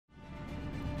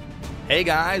Hey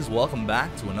guys, welcome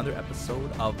back to another episode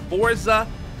of Forza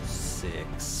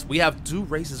 6. We have 2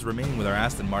 races remaining with our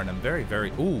Aston Martin. I'm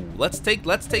very ooh, let's take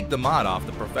the mod off,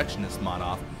 the perfectionist mod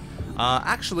off.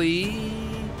 Actually,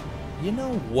 you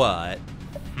know what?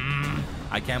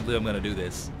 I can't believe I'm gonna do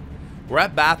this. We're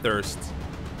at Bathurst.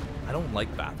 I don't like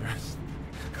Bathurst.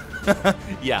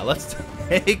 Yeah, let's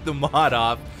take the mod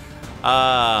off.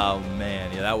 Oh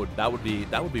man, yeah, that would be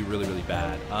really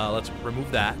bad. Let's remove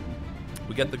that.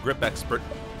 We get the grip expert.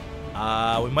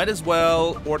 We might as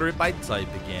well order it by type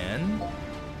again.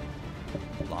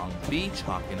 Long Beach,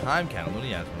 Hockenheim,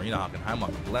 Catalunya, Marina,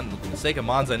 Hockenheim, Glen, Laguna Seca,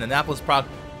 Monza, and Annapolis, Prague.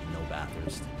 No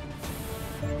Bathurst.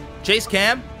 Chase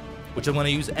cam, which I'm going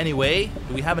to use anyway.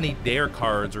 Do we have any dare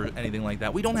cards or anything like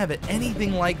that? We don't have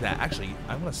anything like that. Actually,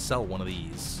 I'm going to sell one of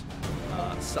these.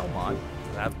 Sell mod,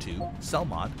 because I have 2. Sell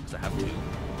mod, because I have 2.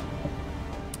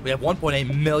 We have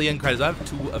 1.8 million credits. I have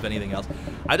 2 of anything else.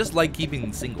 I just like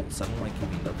keeping singles. I don't like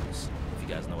keeping doubles, if you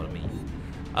guys know what I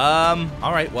mean.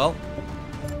 All right, well,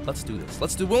 let's do this.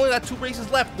 We only got 2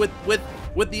 races left with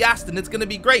the Aston. It's gonna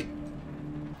be great.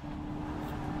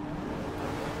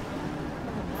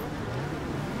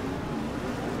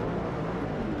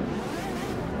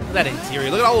 Look at that interior.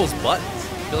 Look at all those buttons.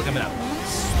 I feel like I'm in a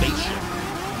spaceship.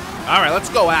 All right, let's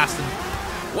go, Aston.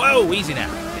 Whoa, easy now.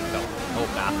 Oh,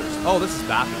 Bathurst. Oh, this is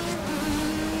Bathurst.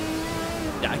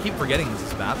 Yeah, I keep forgetting this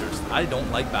is Bathurst. I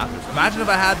don't like Bathurst. Imagine if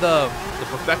I had the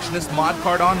Perfectionist mod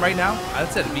card on right now.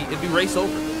 That's it. It'd be race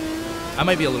over. I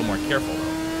might be a little more careful,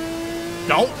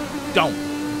 though. Don't.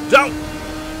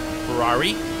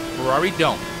 Ferrari,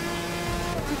 don't.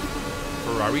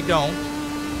 Ferrari, don't.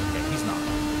 Okay, he's not.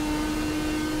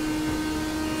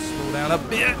 Slow down a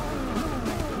bit.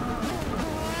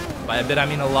 By a bit, I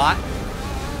mean a lot.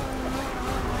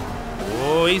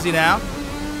 Oh, easy now.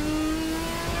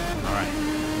 All right,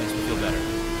 makes me feel better.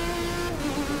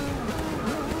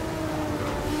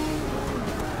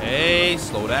 Hey,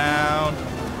 slow down.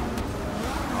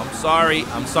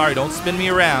 I'm sorry. Don't spin me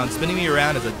around. Spinning me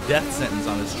around is a death sentence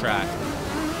on this track.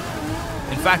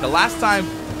 In fact, the last time,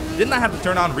 didn't I have to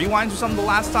turn on rewinds or something the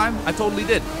last time? I totally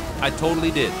did. I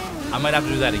might have to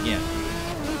do that again.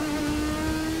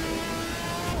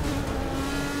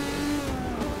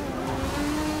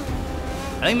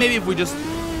 I think maybe if we just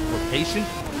were patient,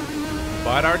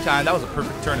 bide our time. That was a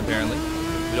perfect turn, apparently.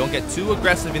 We don't get too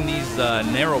aggressive in these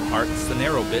narrow parts, the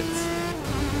narrow bits.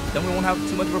 Then we won't have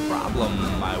too much of a problem,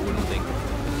 I wouldn't think.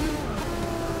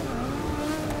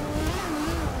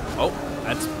 Oh,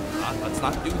 let's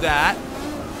not do that.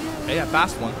 Hey, I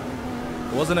passed one.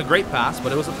 It wasn't a great pass,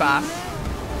 but it was a pass.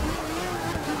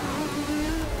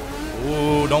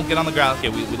 Ooh, don't get on the ground. Okay,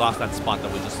 we lost that spot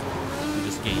that we just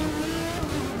gained.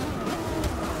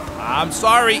 I'm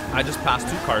sorry. I just passed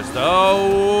 2 cars.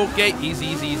 Okay,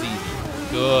 easy.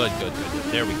 Good.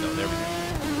 There we go.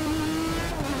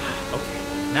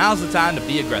 Okay, now's the time to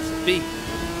be aggressive. Be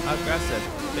aggressive.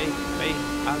 Be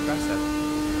aggressive.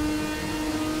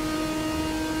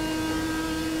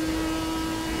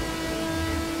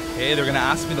 Okay, they're gonna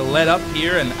ask me to let up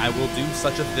here, and I will do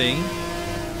such a thing.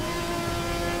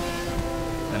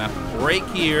 Then I brake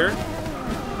here.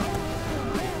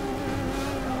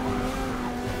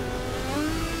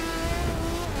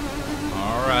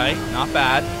 Alright, not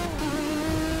bad.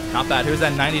 Here's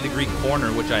that 90-degree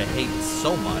corner, which I hate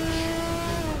so much.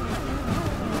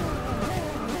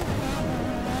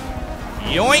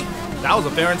 Yoink! That was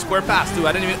a fair and square pass, too.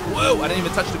 I didn't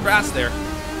even touch the grass there.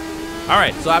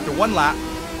 Alright, so after 1 lap,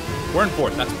 we're in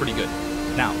 4th. That's pretty good.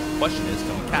 Now, the question is,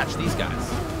 can we catch these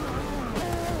guys?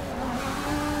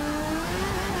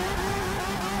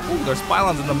 Ooh, there's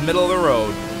pylons in the middle of the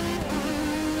road.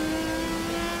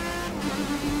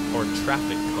 Or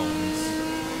traffic cones.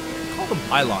 We call them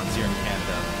pylons here in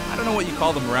Canada. I don't know what you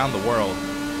call them around the world.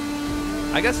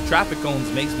 I guess traffic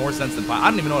cones makes more sense than pylon. I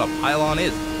don't even know what a pylon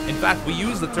is. In fact, we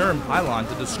use the term pylon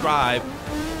to describe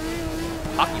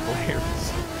hockey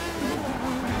players.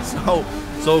 So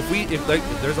if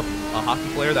there's a hockey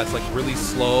player that's like really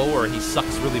slow or he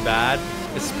sucks really bad,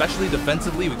 especially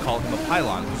defensively, we call him a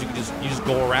pylon because you just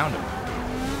go around him.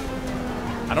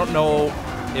 I don't know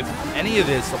if any of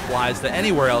this applies to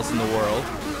anywhere else in the world,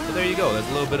 but there you go. There's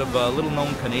a little bit of a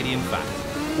little-known Canadian fact.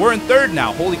 We're in 3rd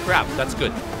now. Holy crap, that's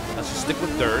good. Let's just stick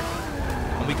with 3rd,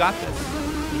 and we got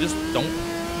this. We just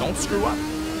don't screw up.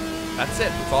 That's it.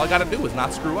 That's all I got to do is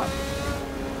not screw up.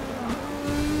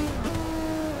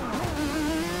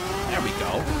 There we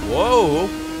go. Whoa!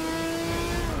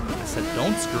 I said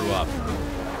don't screw up.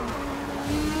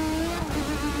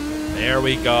 There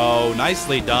we go.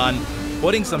 Nicely done.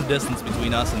 Putting some distance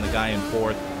between us and the guy in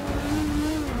 4th.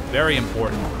 Very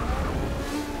important.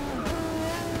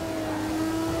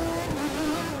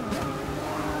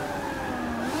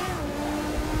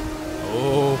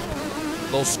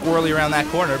 little squirrely around that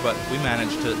corner, but we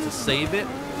managed to save it.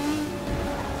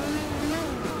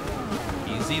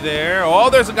 Easy there. Oh,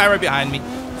 there's a guy right behind me.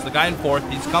 It's the guy in fourth.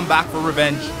 He's come back for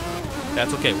revenge.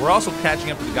 That's okay. We're also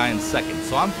catching up to the guy in second,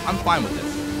 so I'm fine with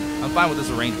this. I'm fine with this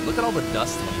arrangement. Look at all the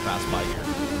dust when you pass by here.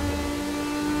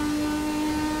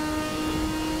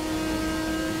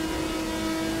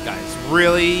 Guys,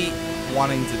 really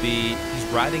wanting to be... He's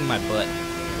riding my butt.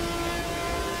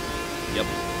 Yep.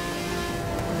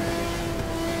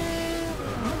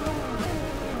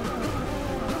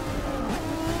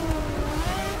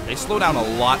 They slow down a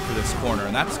lot for this corner,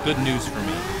 and that's good news for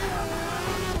me.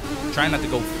 I'm trying not to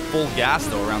go full gas,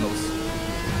 though, around those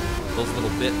little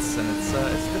bits, and it's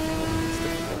difficult. It's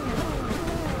difficult.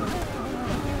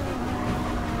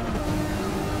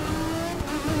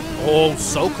 Oh,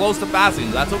 so close to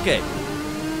passing. That's okay.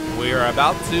 We are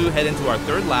about to head into our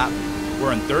third lap.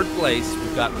 We're in third place.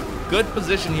 We've got good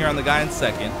position here on the guy in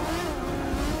second.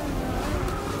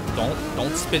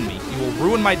 Don't spin me. You will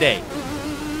ruin my day.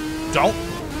 Don't.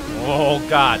 Oh,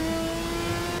 God.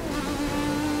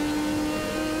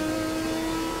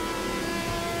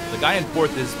 The guy in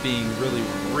fourth is being really,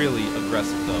 really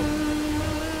aggressive, though.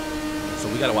 So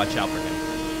we got to watch out for him.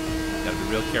 Got to be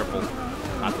real careful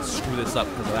not to screw this up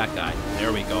because of that guy.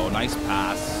 There we go. Nice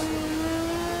pass.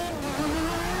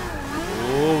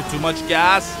 Oh, too much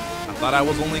gas. I thought I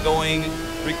was only going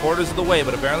 3/4 of the way,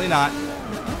 but apparently not.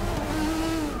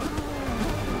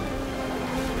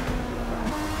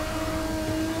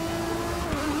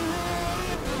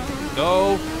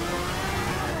 Go.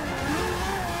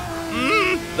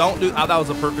 Don't do... Oh, that was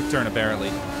a perfect turn, apparently.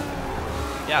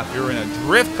 Yeah, if you're in a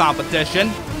drift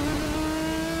competition.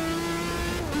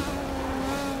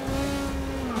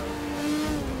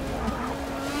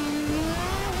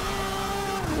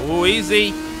 Oh,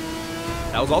 easy.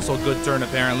 That was also a good turn,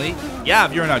 apparently. Yeah,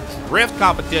 if you're in a drift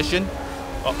competition.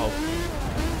 Uh-oh.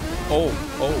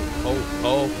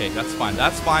 Oh, okay, that's fine.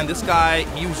 That's fine. This guy,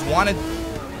 he was wanted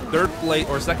third place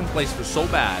or second place for so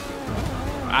bad.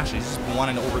 Actually, he's just been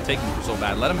wanting to overtake me for so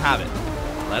bad. Let him have it.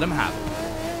 Let him have it.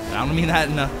 And I don't mean that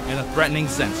in a threatening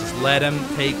sense. Just let him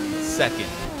take second.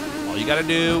 All you got to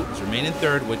do is remain in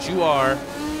third, which you are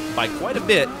by quite a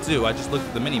bit, too. I just looked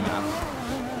at the mini-map.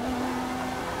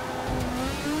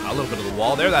 A little bit of the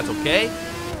wall there. That's okay.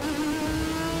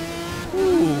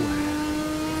 Ooh.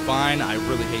 Fine. I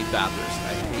really hate Bathurst.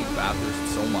 I hate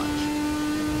Bathurst so much.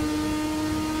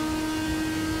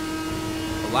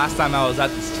 The last time I was at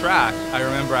this track, I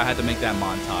remember I had to make that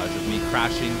montage of me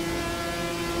crashing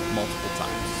multiple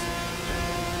times.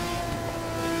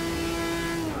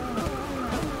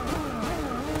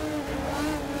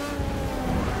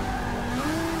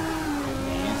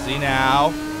 Easy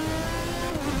now.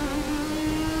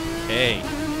 Okay.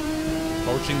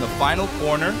 Approaching the final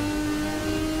corner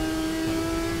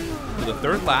for the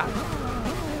third lap.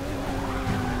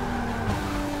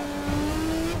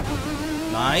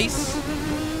 Nice.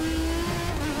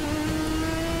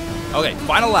 Okay,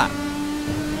 final lap.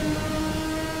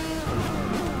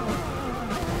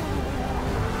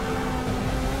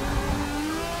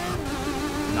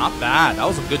 Not bad. That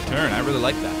was a good turn. I really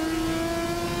like that.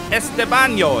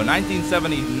 Estebanio,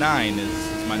 1979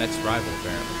 is my next rival,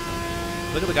 apparently.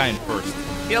 Look at the guy in first.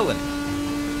 Killing it.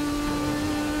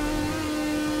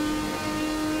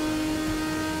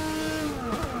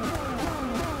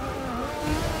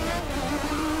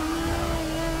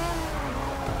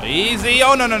 Easy.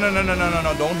 Oh, no.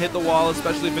 Don't hit the wall,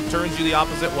 especially if it turns you the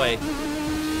opposite way.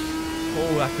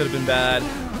 Oh, that could have been bad.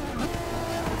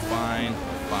 We're fine.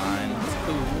 Fine. It's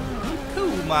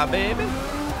cool, my baby.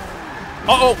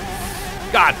 Uh-oh.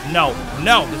 God, no.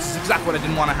 No, this is exactly what I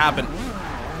didn't want to happen.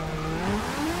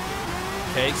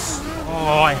 Okay.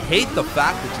 Oh, I hate the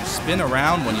fact that you spin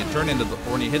around when you turn into the,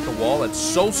 or when you hit the wall. It's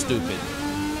so stupid.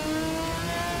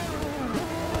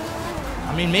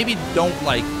 I mean, maybe don't,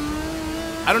 like...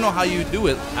 I don't know how you do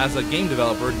it as a game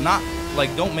developer. Not,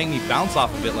 like, don't make me bounce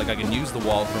off of it like I can use the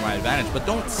wall for my advantage, but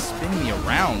don't spin me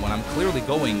around when I'm clearly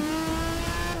going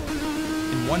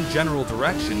in one general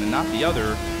direction and not the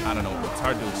other. I don't know. It's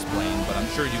hard to explain, but I'm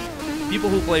sure you... People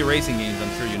who play racing games,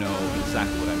 I'm sure you know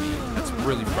exactly what I mean. That's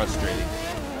really frustrating.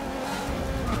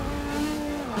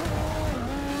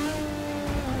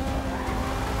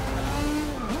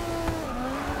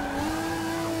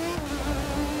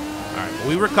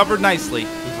 We recovered nicely.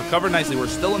 We're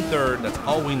still in third. That's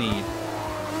all we need.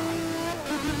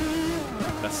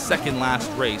 The second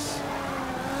last race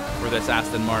for this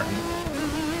Aston Martin.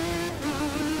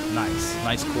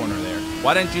 Nice corner there.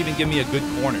 Why didn't you even give me a good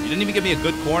corner? You didn't even give me a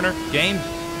good corner, game?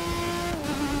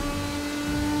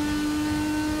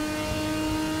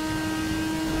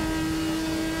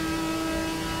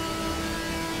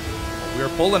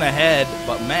 pulling ahead,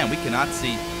 but man, we cannot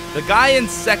see. The guy in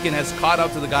second has caught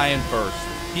up to the guy in first.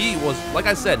 He was, like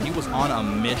I said, he was on a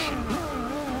mission.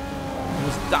 He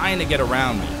was dying to get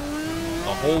around me.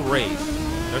 The whole race.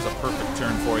 There's a perfect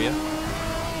turn for you.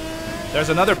 There's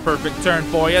another perfect turn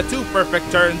for you. 2 perfect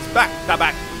turns back to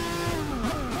back.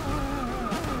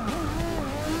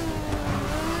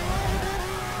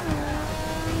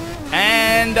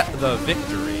 And the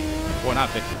victory. Well, not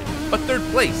victory, but 3rd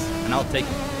place. And I'll take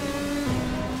it.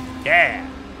 Yeah.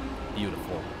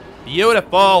 Beautiful.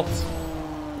 Beautiful.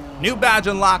 New badge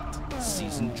unlocked.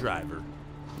 Seasoned driver.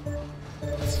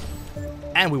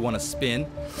 And we want to spin.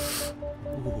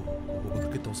 Ooh,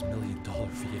 look at those $1 million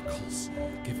vehicles.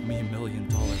 Give me $1 million.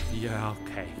 Yeah,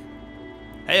 okay.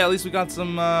 Hey, at least we got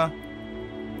some the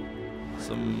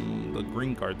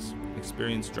green cards.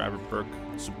 Experienced driver perk.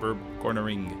 Superb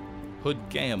cornering. Hood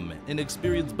cam.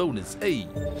 Inexperience bonus. Hey.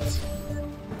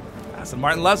 Aston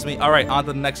Martin loves me. All right, on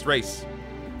to the next race.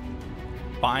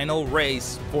 Final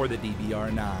race for the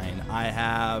DBR9. I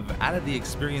have added the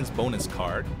experience bonus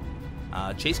card.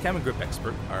 Chase cam and grip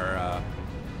expert are,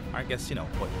 I guess, you know,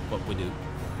 what we do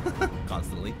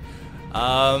constantly.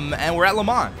 And we're at Le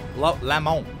Mans. Le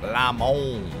Mans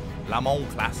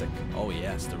Classic. Oh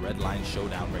yes, the Red Line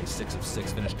Showdown race. 6 of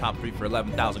 6. Finished top 3 for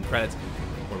 11,000 credits.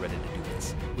 We're ready to do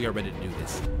this. We are ready to do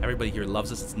this. Everybody here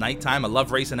loves us. It's nighttime. I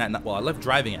love racing at night. Well, I love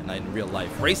driving at night in real life.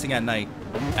 Racing at night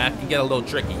can get a little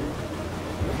tricky.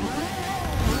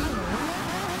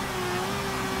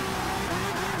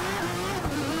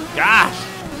 Gosh!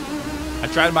 I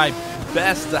tried my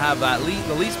best to have at least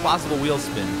the least possible wheel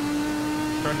spin.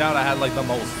 Turned out I had like the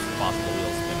most possible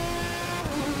wheel spin.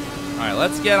 Alright,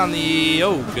 let's get on the...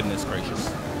 Oh, goodness gracious.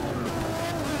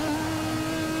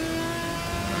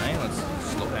 Alright, let's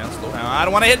slow down, slow down. I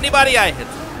don't want to hit anybody. I hit.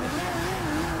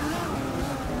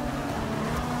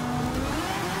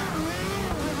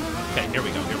 Okay, here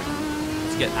we go, here we go.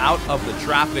 Let's get out of the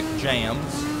traffic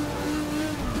jams.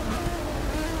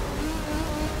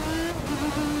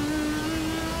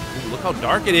 Look how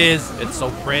dark it is. It's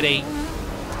so pretty.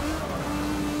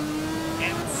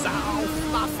 And so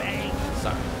fluffy.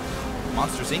 Sorry.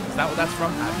 Monsters Inc. Is that what that's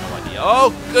from? I have no idea.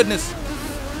 Oh, goodness.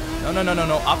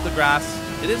 No. Off the grass.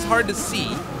 It is hard to see.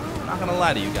 I'm not going to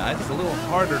lie to you guys. It's a little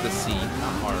harder to see.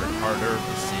 Not hard. Harder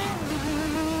to see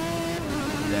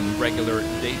than regular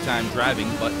daytime driving,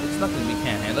 but it's nothing we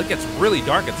can't handle. It gets really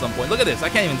dark at some point. Look at this. I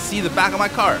can't even see the back of my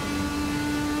car.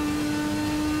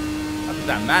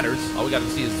 That matters. All we got to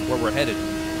see is where we're headed.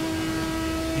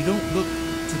 You don't look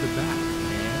to the back,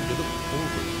 man. You look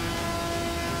forward.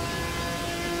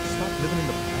 Stop living in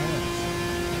the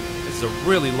past. This is a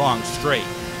really long straight.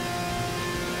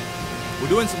 We're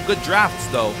doing some good drafts,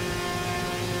 though.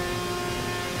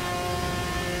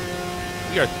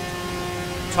 We are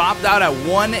topped out at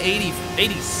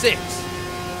 186.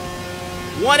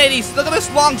 180. Look at this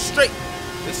long straight.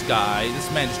 This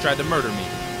man just tried to murder me.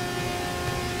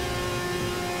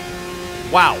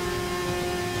 Wow.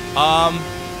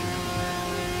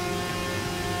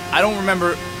 I don't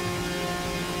remember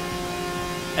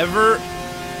ever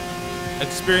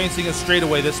experiencing a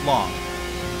straightaway this long.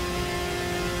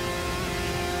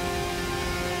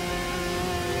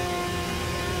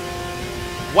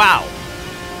 Wow.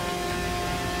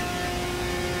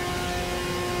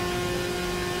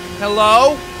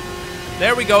 Hello?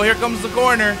 There we go. Here comes the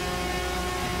corner.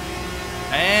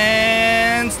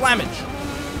 And slammage.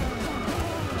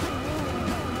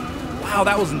 Wow,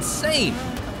 that was insane.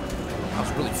 That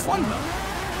was really fun, though.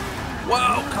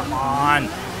 Whoa, come on.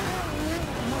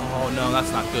 Oh, no,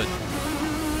 that's not good.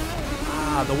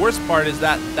 The worst part is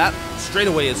that that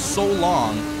straightaway is so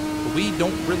long, but we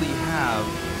don't really have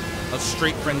a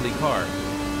straight friendly car.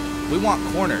 We want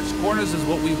corners. Corners is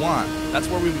what we want. That's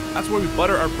where we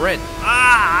butter our bread.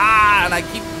 And I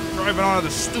keep driving onto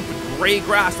the stupid gray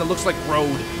grass that looks like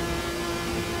road.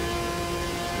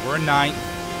 We're in 9th.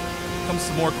 Comes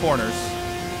some more corners.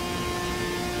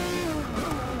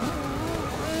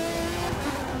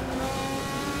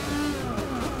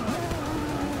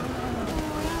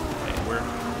 Okay, we're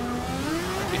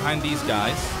right behind these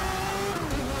guys.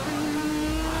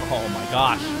 Oh my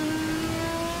gosh.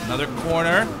 Another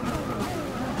corner.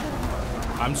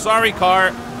 I'm sorry,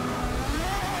 car.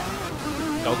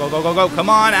 Go, go, go, go, go. Come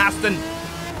on, Aston.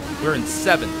 We're in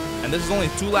 7th. And this is only a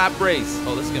 2-lap race.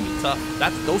 Oh, this is going to be tough.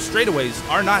 Those straightaways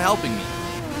are not helping me.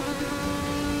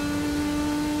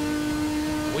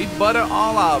 We butter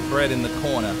all our bread in the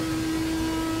corner.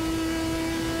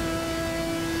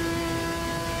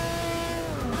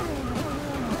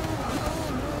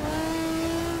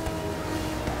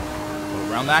 Go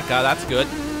around that guy. That's good.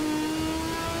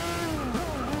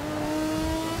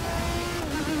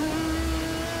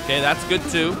 Okay, that's good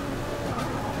too.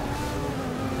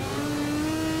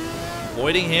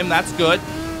 Avoiding him, that's good.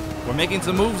 We're making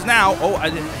some moves now. Oh, I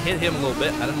didn't hit him a little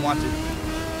bit. I didn't want to.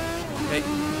 Okay,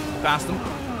 past him.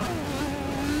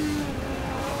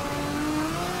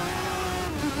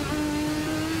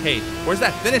 Hey, where's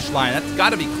that finish line? That's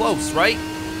got to be close, right?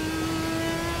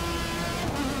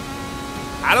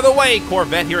 Out of the way,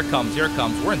 Corvette. Here it comes. Here it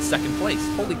comes. We're in second place.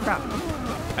 Holy crap.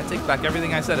 I take back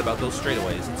everything I said about those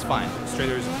straightaways. It's fine.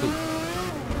 Straightaways are cool.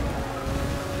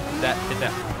 Hit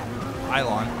that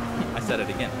pylon. I said it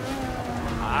again.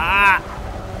 Ah!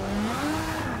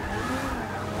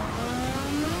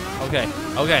 Okay,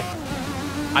 okay.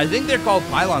 I think they're called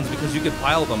pylons because you could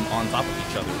pile them on top of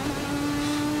each other.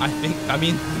 I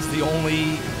mean, that's the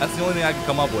only thing I could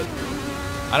come up with.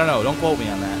 I don't know. Don't quote me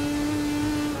on that.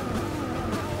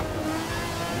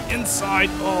 Inside.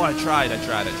 Oh, I tried.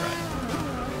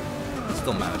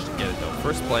 Still managed to get it though.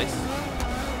 First place.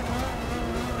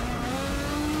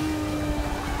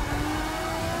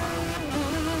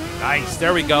 Nice.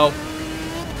 There we go.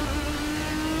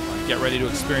 Get ready to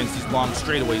experience these long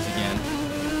straightaways again.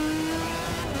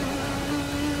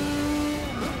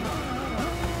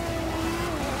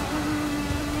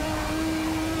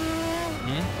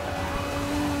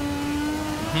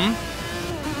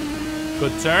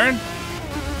 Good turn.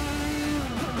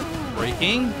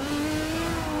 Braking.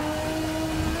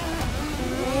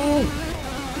 Ooh.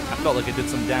 I felt like it did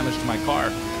some damage to my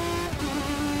car.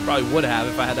 Probably would have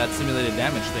if I had that simulated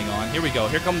damage thing on. Here we go.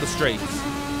 Here come the straights.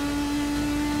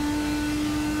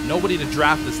 Nobody to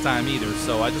draft this time either,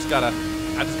 so I just gotta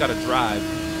drive.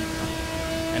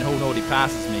 And hope nobody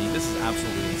passes me. This is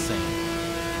absolutely insane.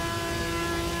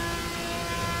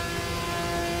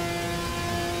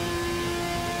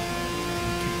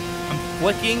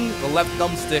 Flicking the left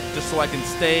thumbstick just so I can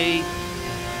stay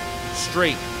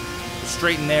straight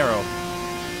and narrow.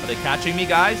 Are they catching me,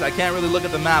 guys? I can't really look at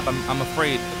the map. I'm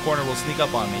afraid the corner will sneak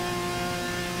up on me.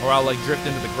 Or I'll like drift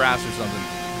into the grass or something.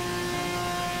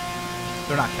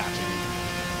 They're not catching me.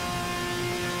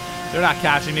 They're not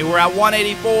catching me. We're at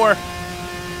 184.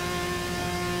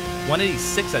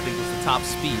 186, I think, was the top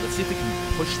speed. Let's see if we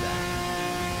can push that.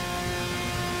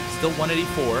 Still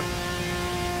 184.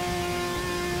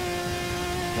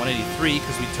 183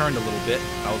 because we turned a little bit.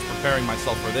 I was preparing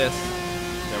myself for this.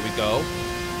 There we go.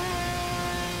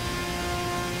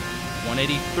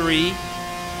 183.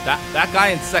 That guy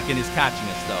in second is catching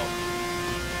us though.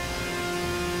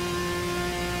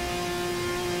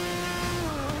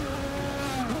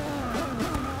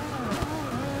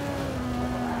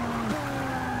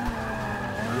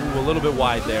 Ooh, a little bit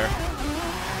wide there.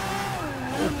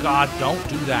 Oh God, don't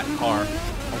do that, car.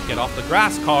 Don't get off the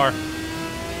grass, car.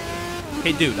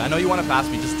 Hey, dude, I know you want to pass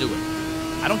me. Just do it.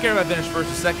 I don't care if I finish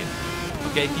first or second.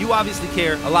 Okay? You obviously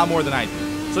care a lot more than I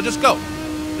do. So just go.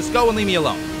 Just go and leave me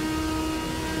alone.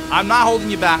 I'm not holding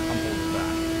you back. I'm holding you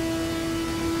back.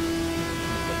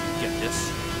 Let me get this.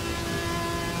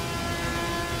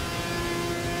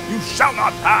 You shall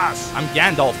not pass. I'm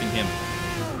Gandalfing him.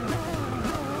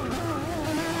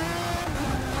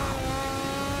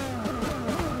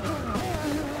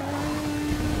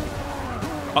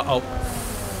 Uh-oh.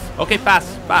 Okay, pass.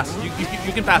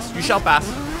 You can pass. You shall pass.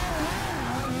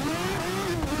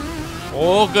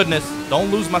 Oh, goodness. Don't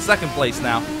lose my second place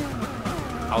now.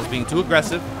 I was being too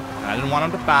aggressive, and I didn't want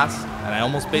him to pass, and I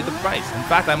almost paid the price. In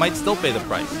fact, I might still pay the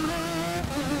price.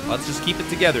 Let's just keep it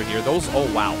together here.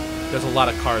 Oh, wow. There's a lot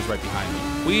of cars right behind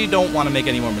me. We don't want to make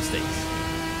any more mistakes.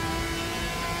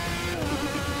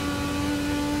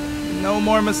 No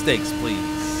more mistakes,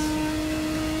 please.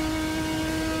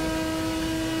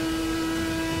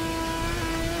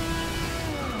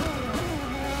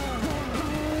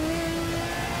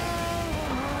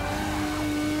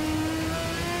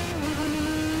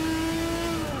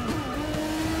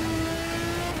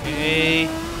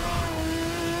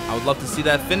 I would love to see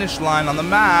that finish line on the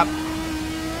map.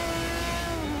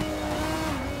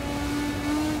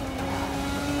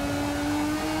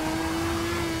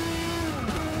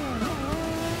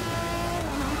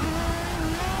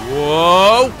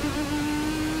 Whoa!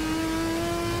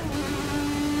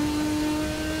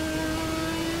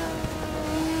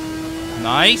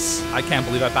 Nice. I can't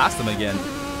believe I passed him again.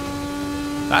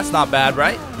 That's not bad,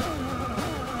 right?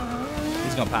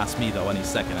 He's gonna pass me though any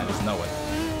second, I just know it.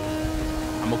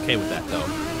 I'm okay with that though.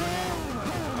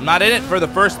 I'm not in it for the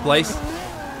first place.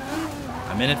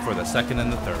 I'm in it for the second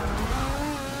and the third.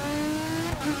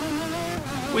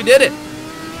 We did it!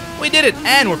 We did it!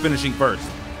 And we're finishing first.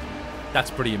 That's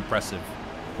pretty impressive.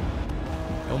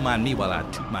 Don't mind me while I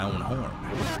toot my own horn.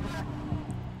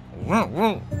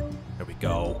 There we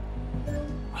go.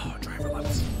 Oh, driver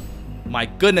levels. My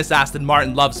goodness, Aston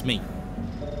Martin loves me.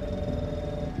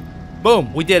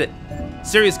 Boom, we did it.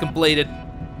 Series completed.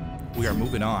 We are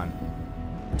moving on.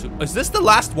 Is this the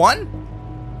last one?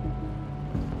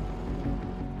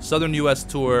 Southern US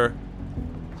Tour.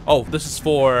 Oh, this is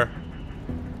for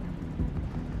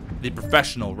the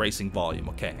professional racing volume.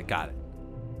 Okay, I got it.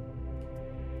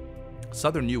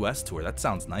 Southern US Tour. That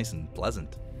sounds nice and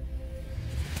pleasant.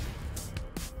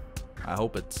 I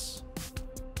hope it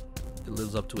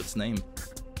lives up to its name.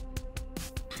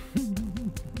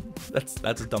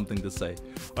 That's a dumb thing to say.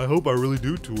 I hope I really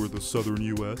do tour the Southern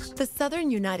US. The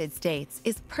Southern United States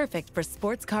is perfect for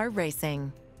sports car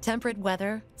racing. Temperate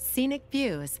weather, scenic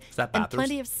views, and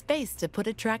plenty of space to put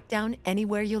a track down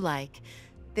anywhere you like.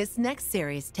 This next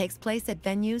series takes place at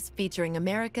venues featuring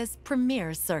America's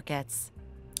premier circuits.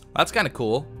 That's kind of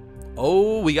cool.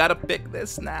 Oh, we gotta pick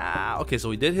this now. Okay, so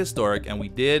we did historic and we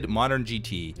did modern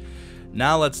GT.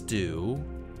 Now let's do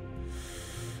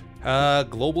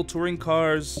global touring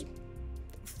cars,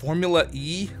 Formula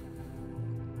E.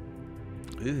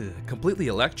 Ugh, completely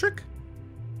electric?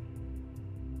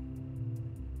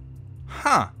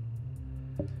 Huh.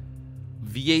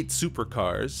 V8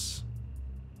 supercars.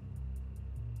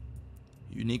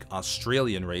 Unique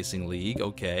Australian Racing League.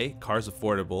 Okay. Cars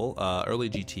affordable. Early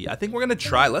GT. I think we're going to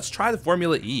try. Let's try the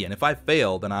Formula E. And if I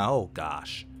fail, then oh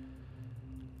gosh.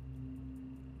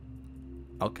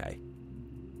 Okay.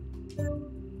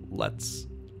 Let's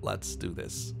do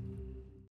this.